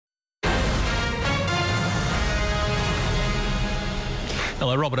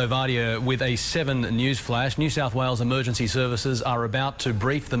Hello, Robert Ovadia with a 7 News flash. New South Wales Emergency Services are about to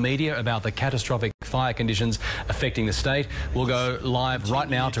brief the media about the catastrophic fire conditions affecting the state. We'll go live right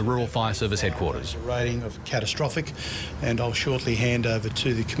now to Rural Fire Service headquarters. Rating of catastrophic, and I'll shortly hand over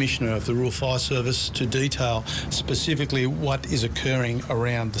to the Commissioner of the Rural Fire Service to detail specifically what is occurring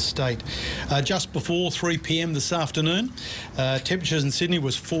around the state. Just before 3 p.m. this afternoon, temperatures in Sydney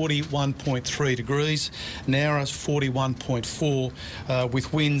was 41.3 degrees, Nowra's 41.4,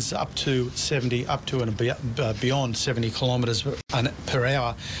 with winds up to 70, up to and beyond 70 kilometres per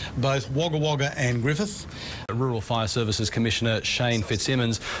hour, both Wagga Wagga and Griffith. Rural Fire Services Commissioner Shane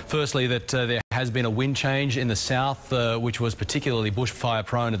Fitzsimmons, firstly that there has been a wind change in the south, which was particularly bushfire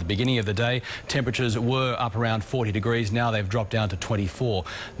prone at the beginning of the day. Temperatures were up around 40 degrees, now they've dropped down to 24.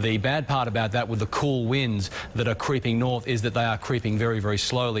 The bad part about that with the cool winds that are creeping north is that they are creeping very, very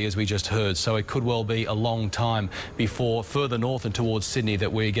slowly, as we just heard, so it could well be a long time before further north and towards Sydney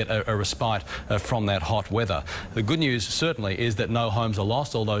that we get a respite from that hot weather. The good news certainly is that no homes are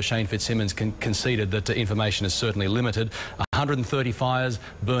lost, although Shane Fitzsimmons conceded that information is certainly limited. 130 fires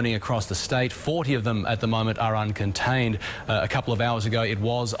burning across the state, 40 of them at the moment are uncontained. A couple of hours ago it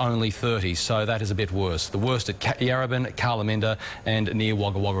was only 30, so that is a bit worse. The worst at Yarrabin, Carlaminda and near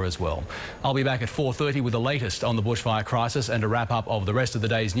Wagga Wagga as well. I'll be back at 4:30 with the latest on the bushfire crisis and a wrap-up of the rest of the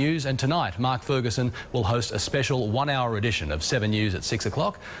day's news. And tonight, Mark Ferguson will host a special 1-hour edition of 7 News at 6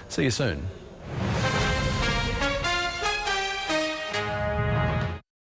 o'clock. See you soon.